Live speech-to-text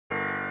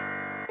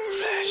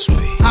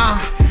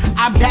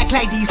I'm back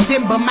like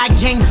December, my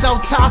gang so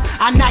tall,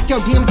 I knock your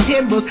damn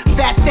timbers.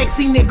 Fat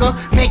sexy nigga,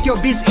 make your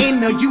bitch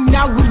inner. You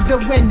know who's the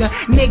winner,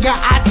 nigga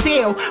I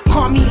sell,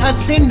 call me a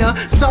sinner.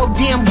 So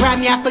damn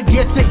grimy I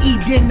forget to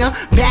eat dinner.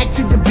 Back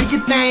to the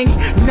bigger things,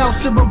 no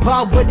Super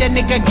Bowl but that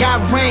nigga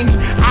got rings.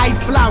 I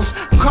floss,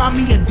 call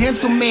me a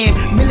dental man.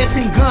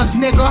 Millicent guns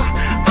nigga,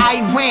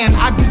 I ran,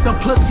 I beat the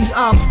pussy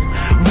up.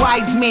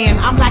 Wise man,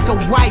 I'm like a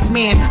white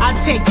man, I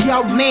take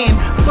your land.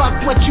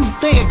 Fuck what you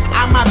think,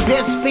 I'm my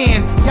best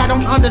fan. Y'all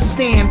don't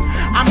understand,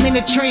 I'm in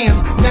a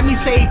trance. Let me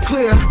say it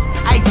clear,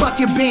 I fuck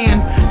your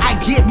band. I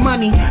get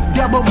money,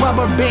 double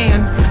rubber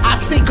band. I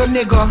sink a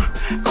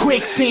nigga,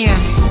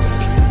 quicksand.